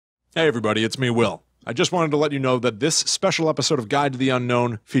Hey everybody, it's me, Will. I just wanted to let you know that this special episode of Guide to the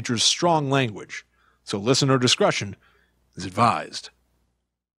Unknown features strong language, so listener discretion is advised.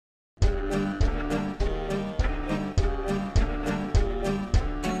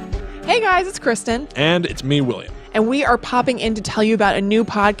 Hey guys, it's Kristen. And it's me, William. And we are popping in to tell you about a new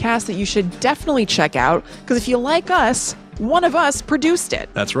podcast that you should definitely check out, because if you like us, one of us produced it.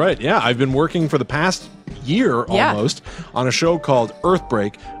 That's right, yeah. I've been working for the past year almost on a show called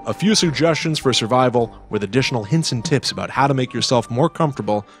Earthbreak, a few suggestions for survival with additional hints and tips about how to make yourself more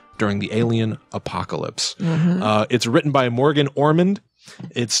comfortable during the alien apocalypse. It's written by Morgan Ormond.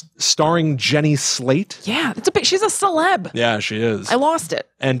 It's starring Jenny Slate. Yeah, she's a celeb. Yeah, she is. I lost it.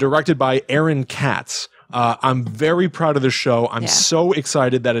 And directed by Katz. I'm very proud of this show. I'm so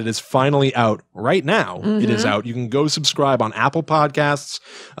excited that it is finally out right now. It is out. You can go subscribe on Apple Podcasts,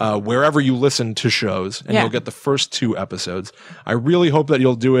 wherever you listen to shows, and you'll get the first 2 episodes. I really hope that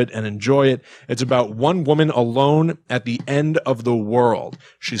you'll do it and enjoy it. It's about one woman alone at the end of the world.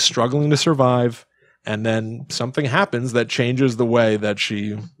 She's struggling to survive, and then something happens that changes the way that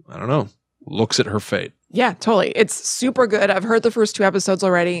she, looks at her fate. Yeah, totally. It's super good. I've heard the first 2 episodes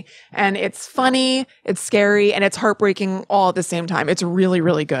already, and it's funny, it's scary, and it's heartbreaking all at the same time. It's really,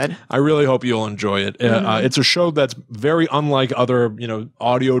 really good. I really hope you'll enjoy it. It's a show that's very unlike other,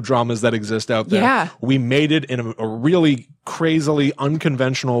 audio dramas that exist out there. Yeah. We made it in a really crazily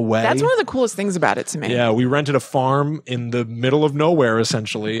unconventional way. That's one of the coolest things about it to me. Yeah, we rented a farm in the middle of nowhere,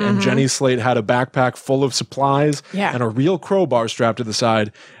 essentially, and Jenny Slate had a backpack full of supplies and a real crowbar strapped to the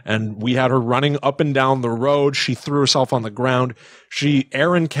side, and we had her running up and down the road. She threw herself on the ground.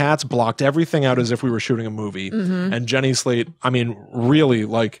 Katz blocked everything out as if we were shooting a movie, and Jenny Slate,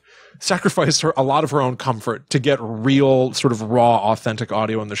 really, sacrificed a lot of her own comfort to get real, sort of raw, authentic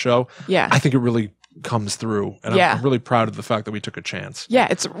audio in the show. Yeah. I think it really comes through, and I'm really proud of the fact that we took a chance. Yeah,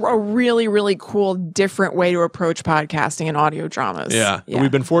 it's a really, really cool, different way to approach podcasting and audio dramas. Yeah. We've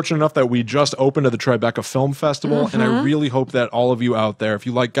been fortunate enough that we just opened at the Tribeca Film Festival, and I really hope that all of you out there, if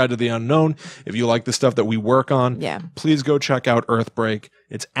you like Guide to the Unknown, if you like the stuff that we work on, please go check out Earthbreak.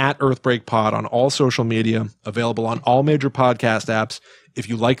 It's at Earthbreak Pod on all social media, available on all major podcast apps. If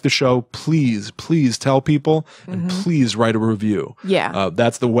you like the show, please tell people, and please write a review. Yeah.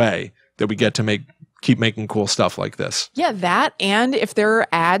 That's the way that we get to keep making cool stuff like this. Yeah, that, and if there are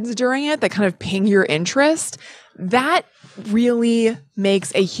ads during it that kind of ping your interest, that really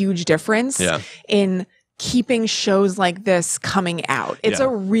makes a huge difference in keeping shows like this coming out. It's a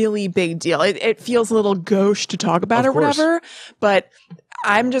really big deal. It feels a little gauche to talk about or whatever, but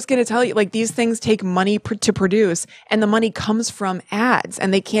I'm just going to tell you, these things take money to produce, and the money comes from ads,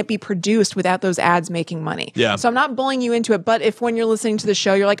 and they can't be produced without those ads making money. Yeah. So I'm not bullying you into it, but if when you're listening to the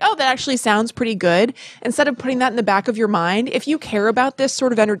show, you're like, oh, that actually sounds pretty good, instead of putting that in the back of your mind, if you care about this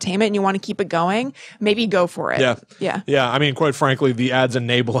sort of entertainment and you want to keep it going, maybe go for it. Yeah. Yeah. Quite frankly, the ads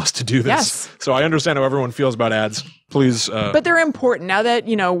enable us to do this. Yes. So I understand how everyone feels about ads. Please. But they're important. Now that,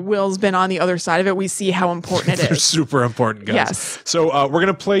 Will's been on the other side of it, we see how important it is. They're super important, guys. Yes. So we're going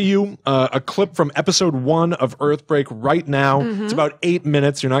to play you a clip from episode 1 of Earthbreak right now. It's about 8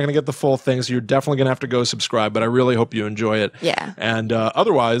 minutes. You're not going to get the full thing, so you're definitely going to have to go subscribe, but I really hope you enjoy it. Yeah. And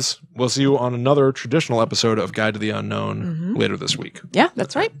otherwise, we'll see you on another traditional episode of Guide to the Unknown later this week. Yeah,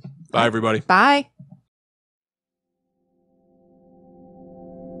 that's right. Bye, everybody. Bye.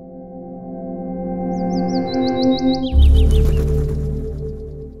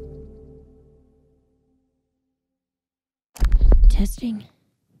 Testing.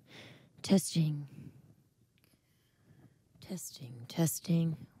 Testing. Testing.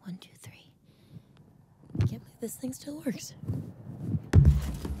 Testing. 1, 2, 3. I can't believe this thing still works.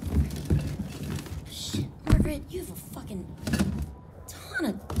 Shit, Margaret, you have a fucking ton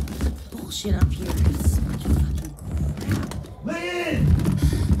of bullshit up here. So much fucking crap. Lynn!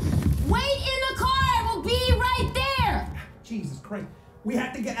 Wait in the car! We'll be right there! Jesus Christ. We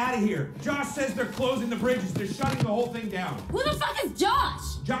have to get out of here. Josh says they're closing the bridges. They're shutting the whole thing down. Who the fuck is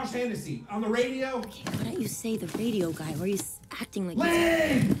Josh? Josh Hennessy, on the radio. Okay, why don't you say the radio guy? Why are you acting like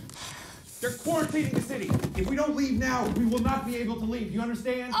Lynn! They're quarantining the city. If we don't leave now, we will not be able to leave. Do you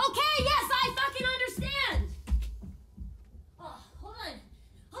understand? Okay, yes, I fucking understand! Oh, hold on.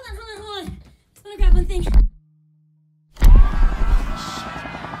 I'm gonna grab one thing.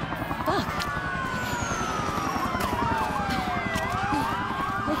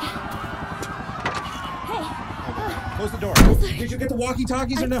 Close the door. Did you get the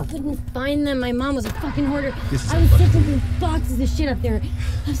walkie-talkies or no? I couldn't find them. My mom was a fucking hoarder. This is I was sitting through boxes of shit up there.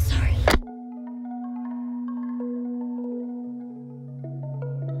 I'm sorry.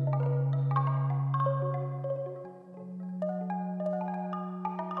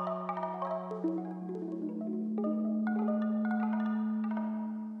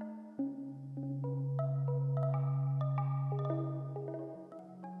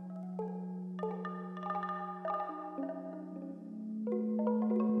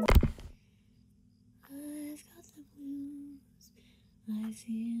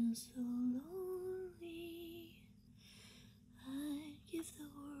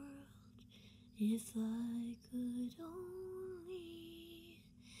 If I could only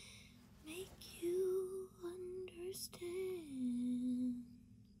make you understand.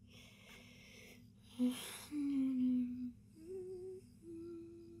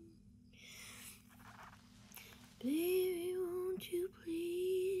 Baby, won't you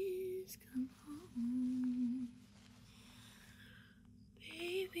please come home?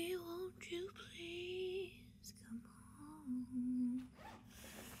 Baby, won't you please come home?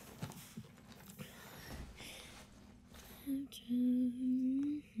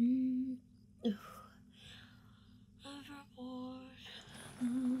 Evermore,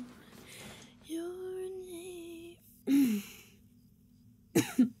 your name.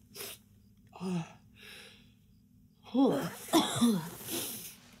 Oh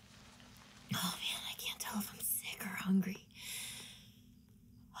man, I can't tell if I'm sick or hungry.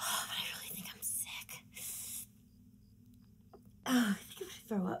 Oh, but I really think I'm sick. Oh, I think I'm gonna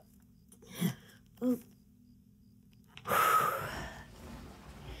throw up. Oh.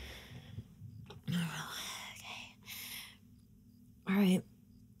 Okay. All right.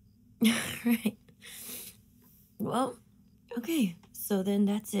 All right. Well, okay. So then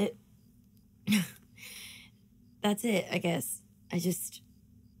that's it. That's it, I guess. I just...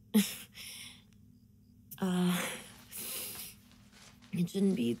 it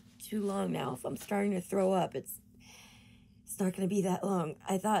shouldn't be too long now. If I'm starting to throw up, it's not going to be that long.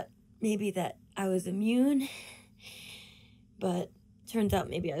 I thought maybe that I was immune, but turns out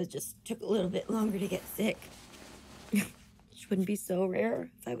maybe I just took a little bit longer to get sick. Which wouldn't be so rare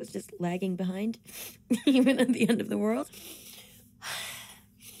if I was just lagging behind, even at the end of the world.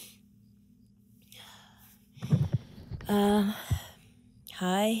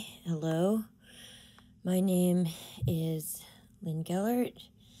 Hi, hello. My name is Lynn Gellert.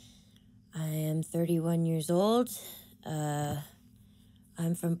 I am 31 years old.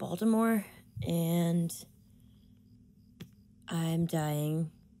 I'm from Baltimore, and I'm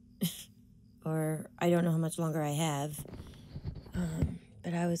dying. Or I don't know how much longer I have.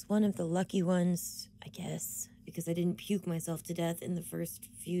 But I was one of the lucky ones, I guess, because I didn't puke myself to death in the first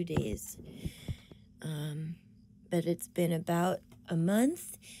few days. But it's been about a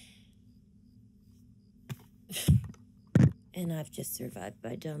month, and I've just survived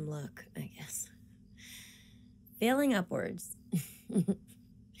by dumb luck, I guess. Failing upwards.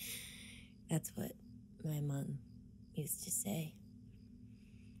 That's what my mom used to say.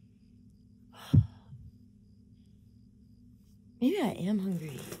 Maybe I am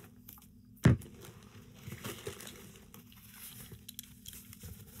hungry.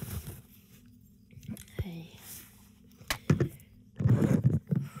 Hey.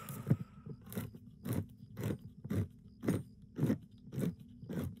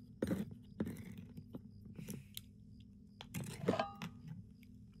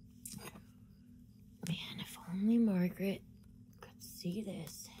 Man, if only Margaret could see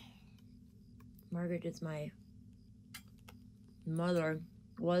this. Margaret is my mother,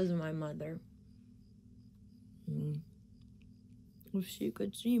 was my mother. If she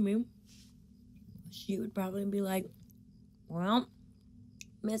could see me, she would probably be like, well,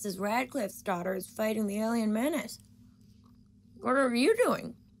 Mrs. Radcliffe's daughter is fighting the alien menace. What are you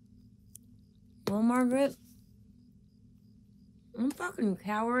doing? Well, Margaret, I'm fucking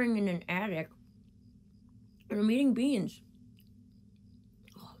cowering in an attic. And I'm eating beans.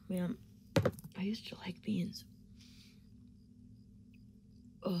 Oh, man. I used to like beans.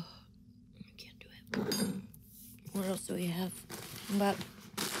 Oh, I can't do it. What else do we have? About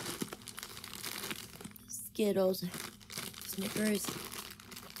Skittles, Snickers,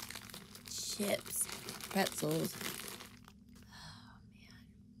 chips, pretzels. Oh,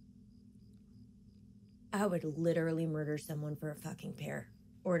 man. I would literally murder someone for a fucking pear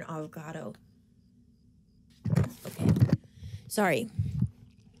or an avocado. Okay. Sorry.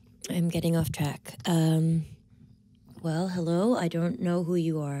 I'm getting off track. Well, hello. I don't know who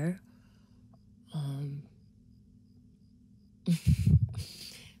you are.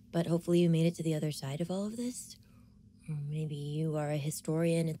 But hopefully you made it to the other side of all of this. Or maybe you are a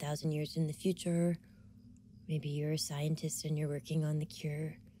historian 1,000 years in the future. Maybe you're a scientist and you're working on the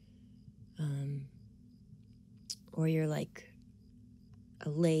cure. Or you're like a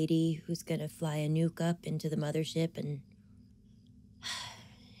lady who's gonna fly a nuke up into the mothership and...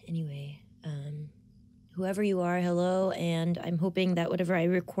 Anyway, whoever you are, hello, and I'm hoping that whatever I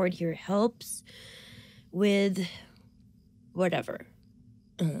record here helps with whatever.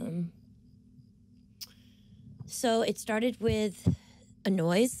 So it started with a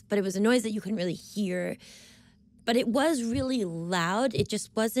noise, but it was a noise that you couldn't really hear. But it was really loud. It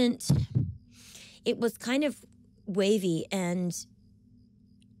just wasn't... It was kind of wavy, and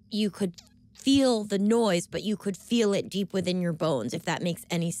you could feel the noise, but you could feel it deep within your bones, if that makes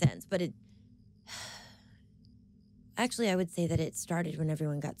any sense. But it... Actually, I would say that it started when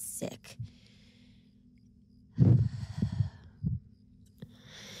everyone got sick. Man,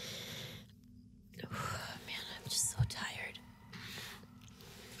 I'm just so tired.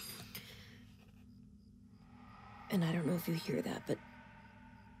 And I don't know if you hear that, but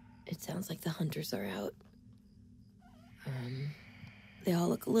it sounds like the hunters are out. They all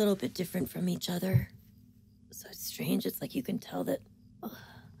look a little bit different from each other. So it's strange. It's like you can tell that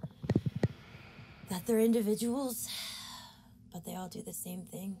they're individuals, but they all do the same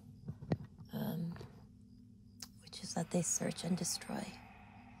thing, which is that they search and destroy.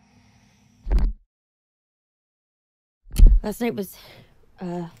 Last night was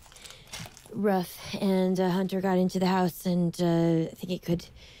rough, and a hunter got into the house, and I think it could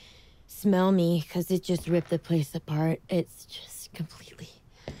smell me because it just ripped the place apart. It's just completely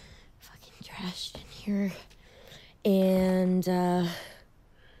fucking trashed in here. And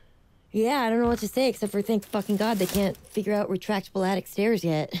yeah, I don't know what to say except for thank fucking God they can't figure out retractable attic stairs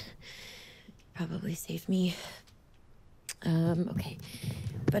yet. Probably saved me. Okay.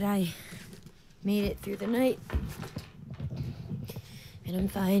 But I made it through the night. And I'm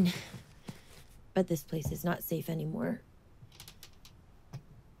fine. But this place is not safe anymore.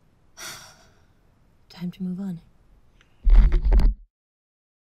 Time to move on.